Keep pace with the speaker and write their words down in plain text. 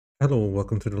Hello,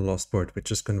 welcome to the last part,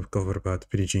 which is going to cover about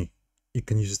PDG. You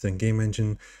can use it in game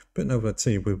engine, but now let's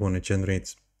say we want to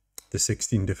generate the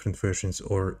 16 different versions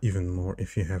or even more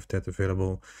if you have that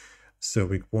available. So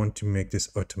we want to make this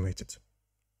automated.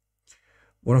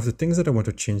 One of the things that I want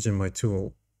to change in my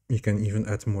tool, you can even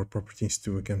add more properties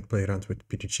to, we can play around with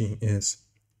PDG, is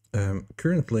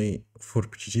currently for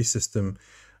PDG system,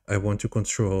 I want to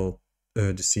control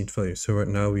the seed value. So right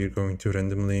now we are going to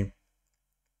randomly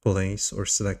place or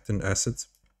select an asset.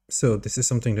 So this is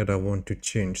something that I want to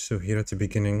change. So here at the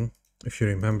beginning, if you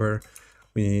remember,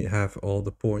 we have all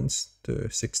the points, the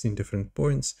 16 different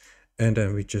points, and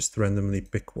then we just randomly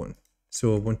pick one.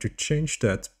 So I want to change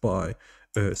that by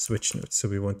a switch node. So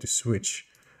we want to switch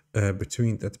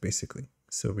between that basically.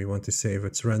 So we want to say if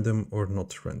it's random or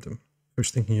not random.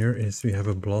 First thing here is we have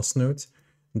a blast node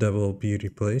that will be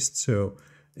replaced. So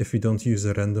if we don't use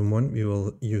a random one, we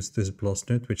will use this blast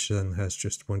node, which then has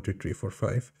just 1, 2, 3, 4,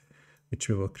 5, which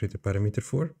we will create a parameter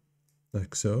for,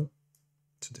 like so.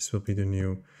 So this will be the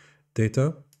new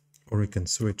data, or we can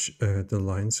switch the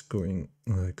lines going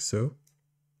like so.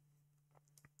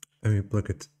 And we plug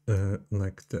it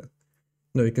like that.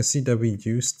 Now you can see that we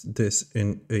used this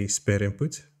in a spare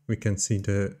input. We can see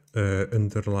the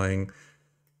underlying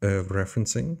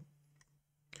referencing.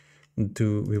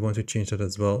 We want to change that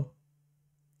as well.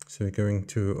 So we're going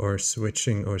to our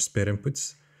switching or spare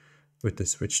inputs with the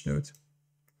switch node.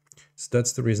 So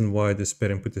that's the reason why the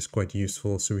spare input is quite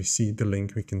useful. So we see the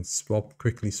link, we can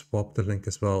quickly swap the link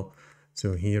as well.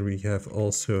 So here we have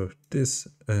also this,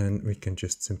 and we can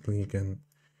just simply again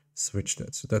switch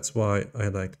that. So that's why I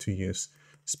like to use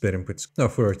spare inputs. Now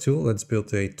for our tool, let's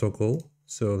build a toggle.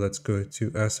 So let's go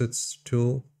to assets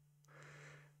tool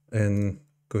and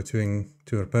go to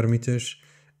our parameters.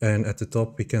 And at the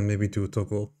top, we can maybe do a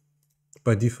toggle.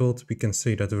 By default, we can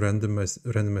say that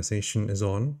randomization is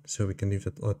on. So we can leave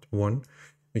it at 1.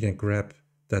 We can grab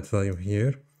that value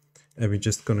here. And we're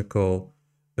just going to call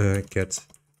get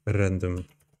random.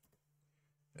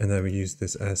 And then we use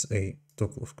this as a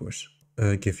toggle, of course.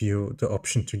 Give you the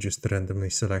option to just randomly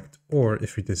select. Or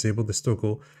if we disable this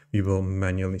toggle, we will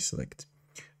manually select.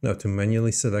 Now to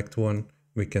manually select one,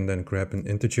 we can then grab an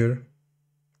integer.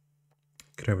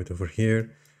 Grab it over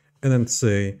here. And then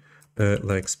say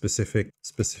like specific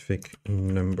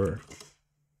number.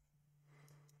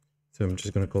 So I'm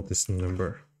just going to call this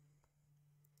number.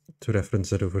 To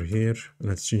reference that over here,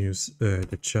 let's use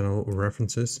the channel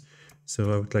references.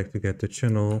 So I would like to get the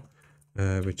channel,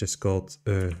 which is called,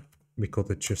 we call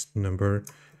it just number,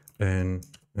 and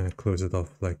close it off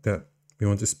like that. We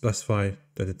want to specify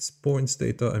that it's points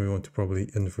data, and we want to probably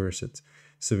inverse it.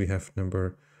 So we have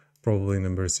number, probably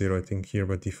number 0, I think here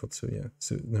by default. So yeah,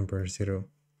 so number 0.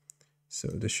 So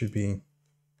this should be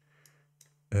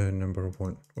number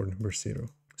 1 or number 0.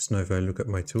 So now if I look at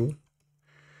my tool,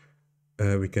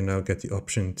 we can now get the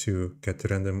option to get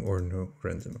random or no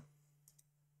random.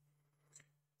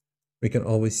 We can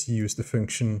always use the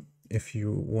function if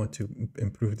you want to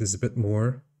improve this a bit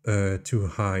more to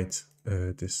hide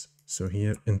this. So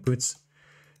here inputs.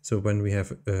 So when we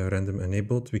have random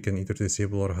enabled, we can either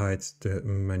disable or hide the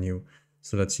menu.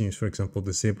 So let's use, for example,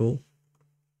 disable.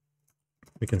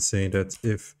 We can say that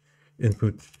if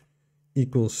input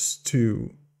equals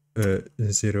to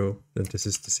 0, then this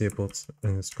is disabled,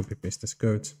 and let's copy paste this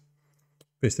code,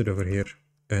 paste it over here,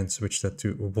 and switch that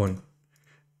to 1.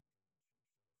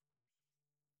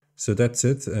 So that's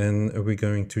it, and we're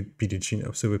going to PDG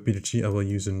now. So with PDG, I will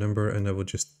use a number, and I will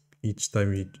just, each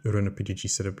time we run a PDG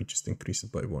setup, we just increase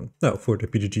it by 1. Now for the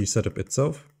PDG setup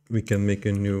itself, we can make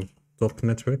a new top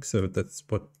network. So that's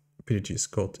what PDG is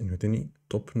called in Houdini,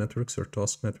 top networks or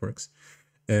task networks.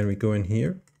 And we go in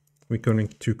here, we're going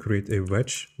to create a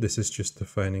wedge. This is just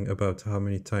defining about how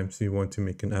many times we want to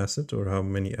make an asset or how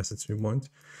many assets we want.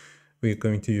 We're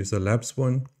going to use the labs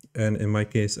one. And in my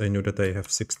case, I know that I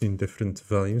have 16 different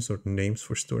values or names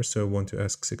for stores. So I want to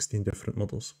ask 16 different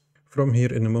models. From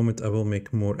here, in a moment, I will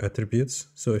make more attributes.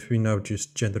 So if we now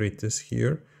just generate this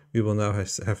here, we will now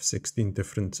have 16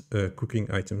 different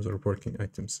cooking items or working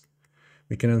items.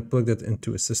 We can then plug that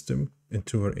into a system,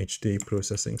 into our HDA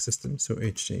processing system, so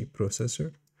HDA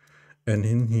processor. And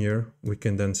in here, we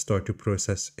can then start to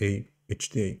process a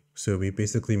HDA. So we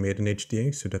basically made an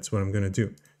HDA, so that's what I'm going to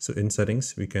do. So in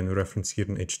settings, we can reference here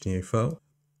an HDA file.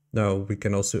 Now we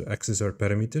can also access our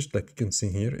parameters, like you can see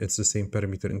here. It's the same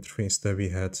parameter interface that we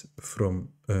had from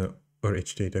our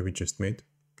HDA that we just made.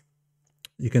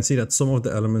 You can see that some of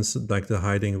the elements, like the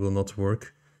hiding, will not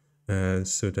work.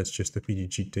 So that's just a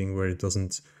PDG thing where it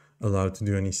doesn't allow to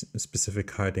do any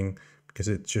specific hiding because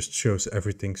it just shows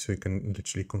everything, so you can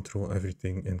literally control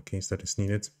everything in case that is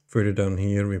needed. Further down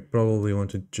here, we probably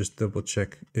want to just double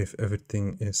check if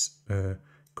everything is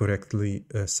correctly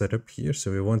set up here.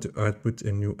 So we want to output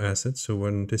a new asset. So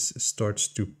when this starts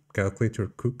to calculate or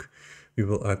cook, we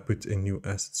will output a new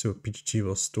asset. So PDG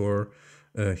will store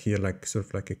here like sort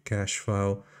of like a cache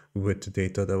file with the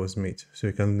data that was made. So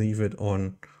you can leave it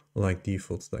on like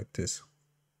default like this.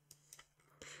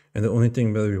 And the only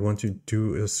thing that we want to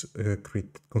do is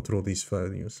control these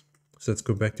values. So let's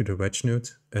go back to the wedge node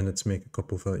and let's make a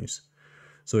couple values.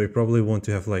 So we probably want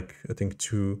to have like, I think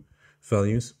 2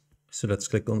 values. So let's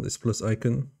click on this plus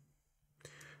icon.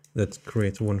 Let's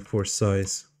create one for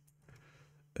size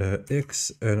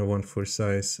X and one for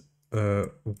size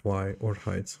Y or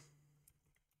height.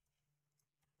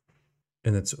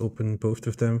 And let's open both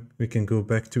of them. We can go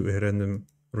back to a random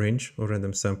range or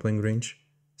random sampling range.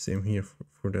 Same here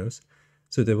for those.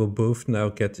 So they will both now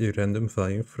get a random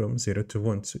value from 0 to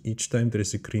 1. So each time there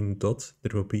is a green dot,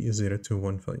 there will be a 0 to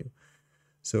 1 value.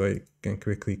 So I can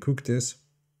quickly cook this.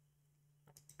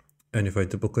 And if I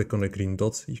double click on a green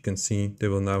dot, you can see they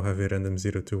will now have a random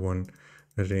 0 to 1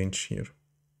 range here.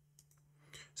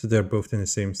 So they're both in the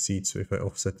same seed. So if I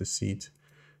offset the seed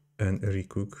and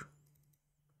recook,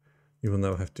 you will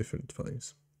now have different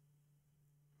values.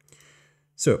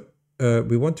 So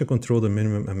we want to control the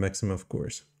minimum and maximum, of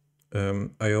course.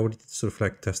 I already sort of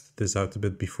like tested this out a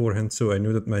bit beforehand, so I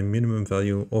know that my minimum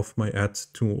value of my add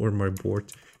tool or my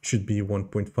board should be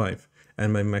 1.5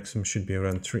 and my maximum should be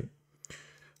around 3.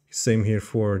 Same here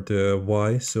for the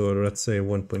Y, so let's say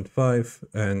 1.5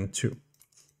 and 2.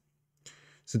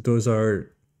 So those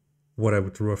are what I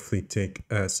would roughly take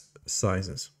as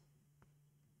sizes.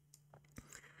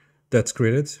 That's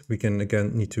created. We can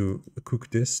again need to cook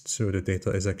this so the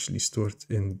data is actually stored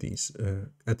in these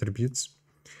attributes.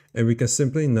 And we can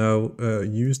simply now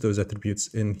use those attributes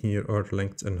in here are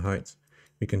length and height.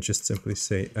 We can just simply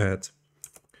say add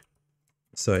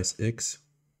size X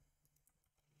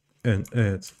and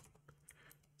add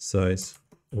size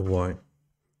Y.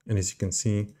 And as you can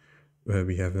see,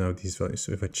 we have now these values.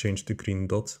 So if I change the green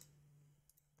dot,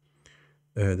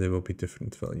 there will be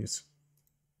different values.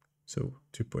 So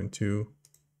 2.2,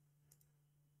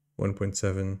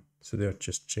 1.7, so they're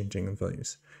just changing in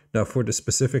values. Now for the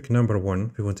specific number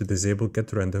 1, we want to disable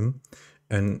get random,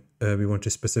 and we want to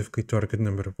specifically target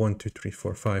number 1, 2, 3,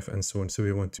 4, 5, and so on. So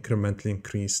we want to incrementally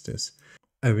increase this.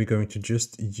 And we're going to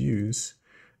just use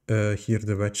here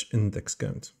the wedge index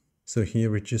count. So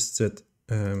here we just said,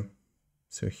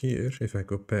 so here, if I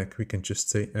go back, we can just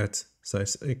say add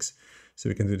size X. So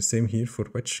we can do the same here for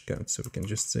wedge count. So we can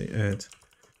just say add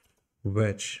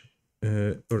wedge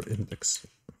or index.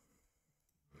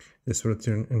 This will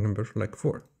return a number like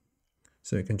 4.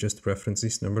 So you can just reference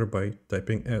this number by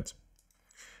typing add.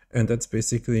 And that's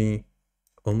basically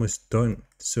almost done.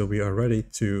 So we are ready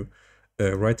to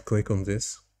right click on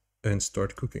this and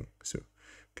start cooking. So you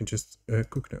can just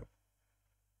cook now.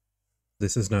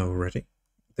 This is now ready.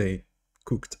 They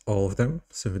cooked all of them,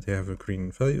 so they have a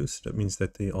green values. That means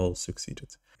that they all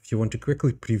succeeded. If you want to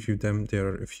quickly preview them, there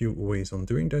are a few ways on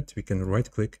doing that. We can right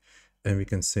click and we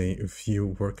can say view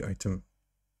work item.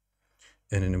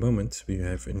 And in a moment we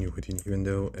have a new Houdini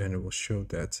window and it will show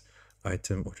that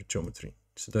item or the geometry.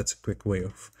 So that's a quick way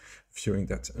of viewing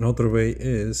that. Another way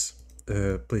is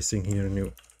placing here a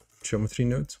new geometry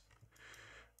node.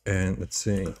 And let's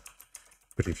say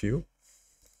preview.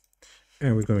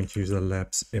 And we're going to use a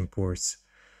labs imports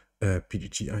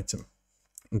PDG item.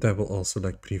 And that will also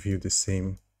like preview the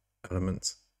same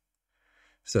element.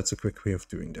 So that's a quick way of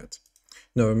doing that.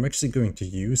 Now I'm actually going to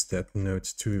use that node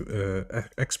to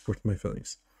export my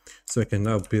values. So I can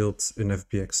now build an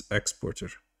FBX exporter.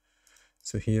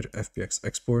 So here, FBX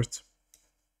export.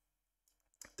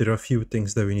 There are a few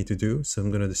things that we need to do. So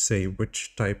I'm going to say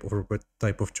which type or what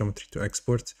type of geometry to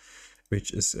export,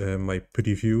 which is my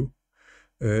preview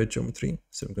geometry.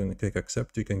 So I'm going to click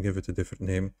accept. You can give it a different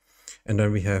name. And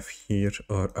then we have here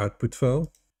our output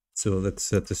file. So let's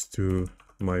set this to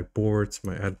my board,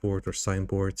 my add board or sign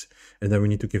board. And then we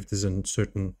need to give this a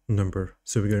certain number.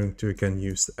 So we're going to again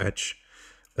use the edge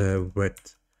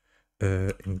wedge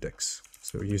index.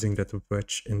 So using that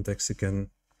wedge index again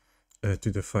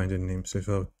to define the name. So if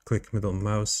I click middle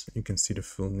mouse, you can see the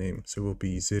full name. So it will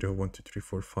be 0, 1, 2, 3,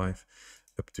 4, 5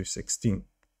 up to 16.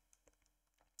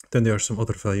 Then there are some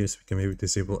other values. We can maybe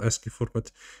disable ASCII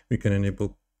format. We can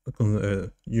enable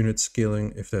unit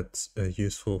scaling if that's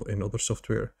useful in other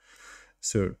software.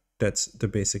 So that's the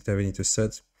basic that we need to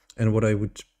set. And what I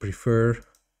would prefer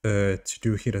to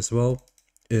do here as well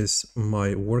is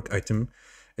my work item.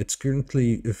 It's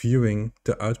currently viewing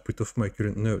the output of my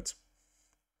current node.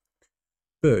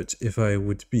 But if I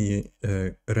would be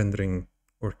rendering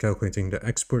or calculating the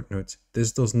export node,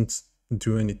 this doesn't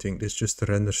do anything. This just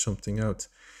renders something out.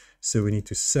 So we need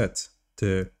to set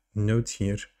the node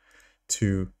here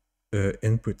to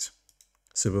input.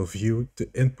 So we'll view the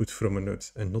input from a node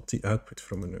and not the output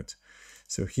from a node.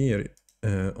 So here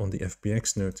on the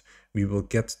FBX node, we will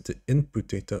get the input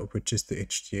data, which is the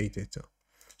HTA data.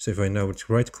 So if I now would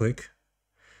right click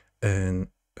and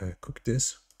cook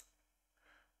this,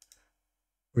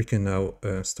 we can now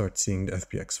start seeing the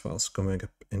FBX files coming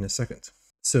up in a second.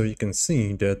 So you can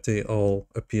see that they all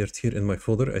appeared here in my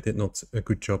folder. I did not a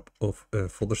good job of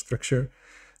folder structure.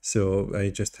 So I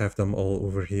just have them all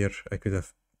over here. I could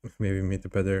have maybe made a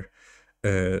better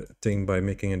thing by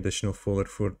making an additional folder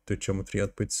for the geometry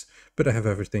outputs, but I have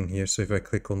everything here. So if I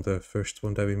click on the first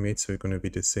one that we made, so it's going to be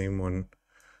the same one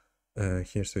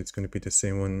here. So it's going to be the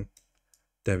same one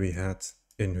that we had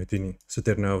in Houdini. So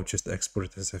they're now just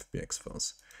exported as FBX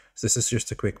files. So this is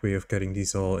just a quick way of getting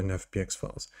these all in FBX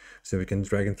files. So we can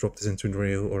drag and drop this into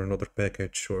Rail or another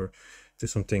package or do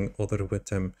something other with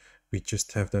them. We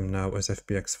just have them now as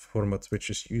FBX format, which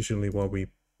is usually what we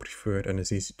prefer and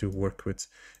is easy to work with.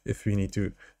 If we need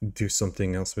to do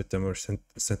something else with them or send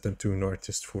them to an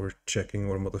artist for checking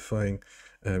or modifying,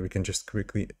 we can just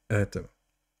quickly add them.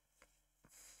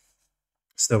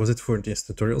 So that was it for this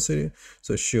tutorial series.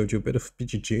 So I showed you a bit of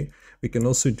PDG. We can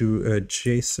also do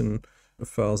JSON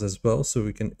files as well. So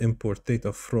we can import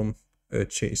data from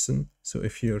JSON. So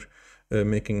if you're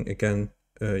making, again,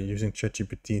 using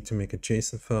ChatGPT to make a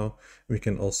JSON file, we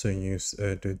can also use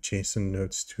the JSON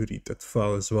nodes to read that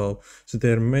file as well. So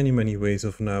there are many ways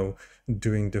of now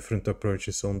doing different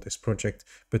approaches on this project,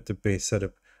 but the base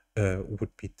setup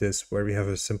would be this, where we have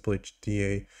a simple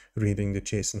HTA reading the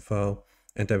JSON file,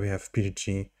 and then we have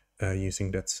PDG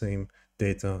using that same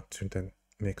data to then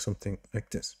make something like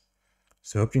this.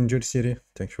 So I hope you enjoyed the series.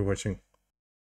 Thanks for watching.